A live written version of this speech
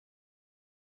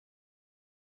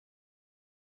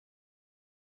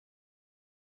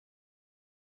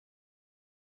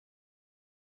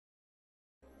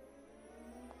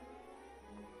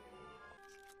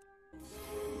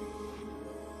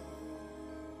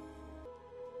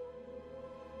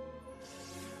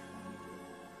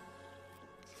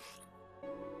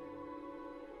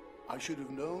I should have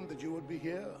known that you would be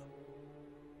here,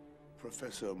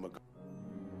 Professor McGonagall.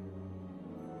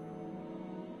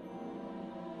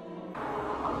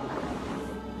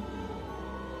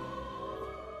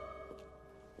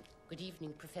 Good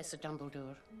evening, Professor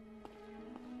Dumbledore.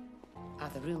 Are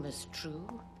the rumors true,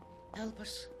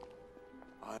 Albus?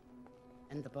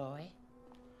 And the boy?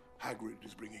 Hagrid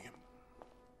is bringing him.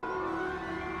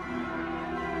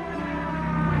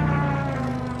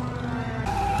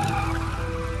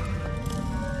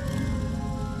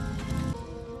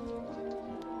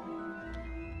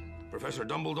 Professor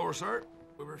Dumbledore, sir?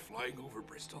 We were flying over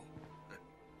Bristol.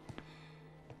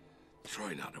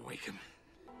 Try not to wake him.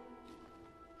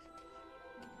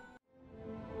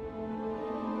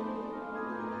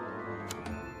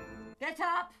 Get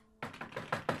up!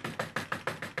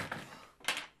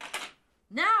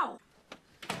 Now!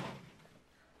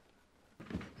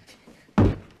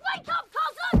 Wake up,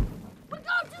 cousin! We're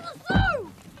going to the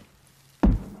zoo!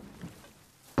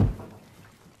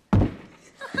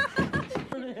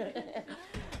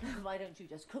 Why don't you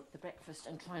just cook the breakfast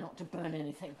and try not to burn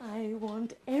anything? I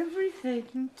want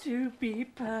everything to be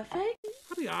perfect.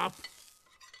 Hurry up.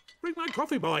 Bring my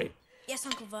coffee, boy. Yes,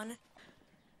 Uncle Vernon.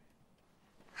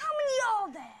 How many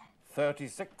are there?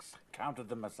 36. Counted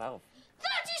them myself.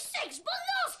 36! But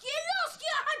last year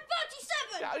I had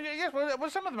 37! Yes, well,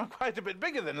 some of them are quite a bit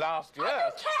bigger than last year. I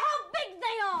don't care how big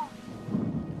they are!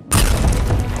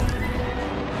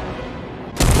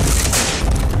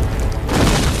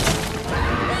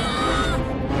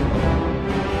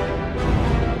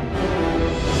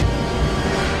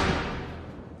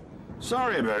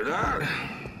 Sorry about that.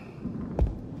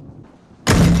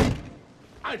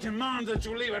 I demand that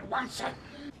you leave at once, sir.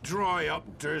 Dry up,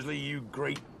 Dursley, you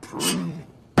great prune.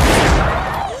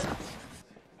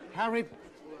 Harry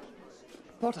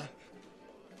Potter,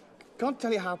 can't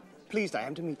tell you how pleased I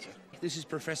am to meet you. This is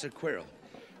Professor Quirrell.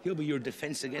 He'll be your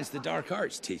defense against the dark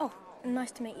arts team. Oh,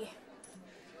 nice to meet you.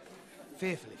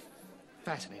 Fearfully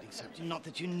fascinating subject. Not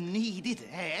that you need it,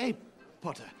 eh,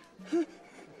 Potter?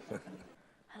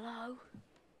 Hello?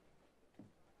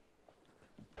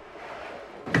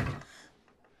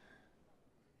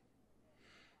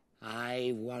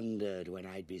 I wondered when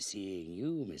I'd be seeing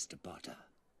you, Mr. Potter.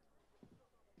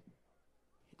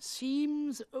 It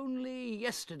seems only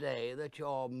yesterday that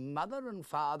your mother and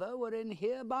father were in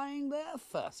here buying their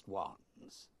first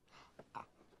wands.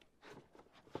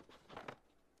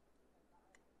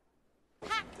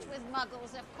 Packed with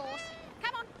muggles, of course.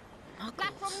 Come on. Muggles.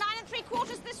 Platform 9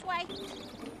 3/4 this way.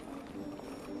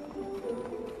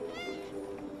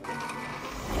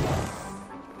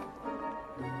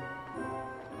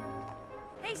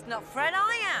 He's not Fred,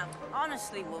 I am.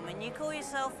 Honestly, woman, you call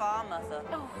yourself our mother.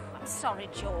 Oh, I'm sorry,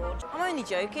 George. I'm only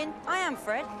joking. I am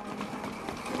Fred.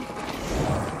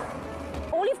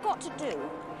 All you've got to do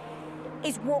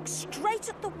is walk straight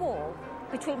at the wall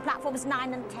between platforms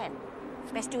 9 and 10.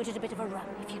 Best do it at a bit of a run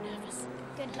if you're nervous.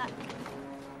 Good luck.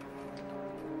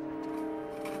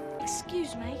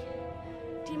 Excuse me.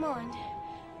 Do you mind?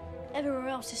 Everywhere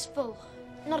else is full.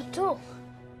 Not at all.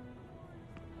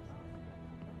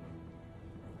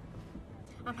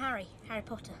 I'm Harry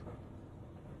Potter.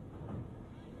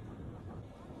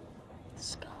 The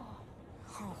scar.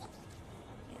 Oh.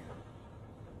 Yeah.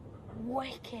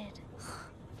 Wicked.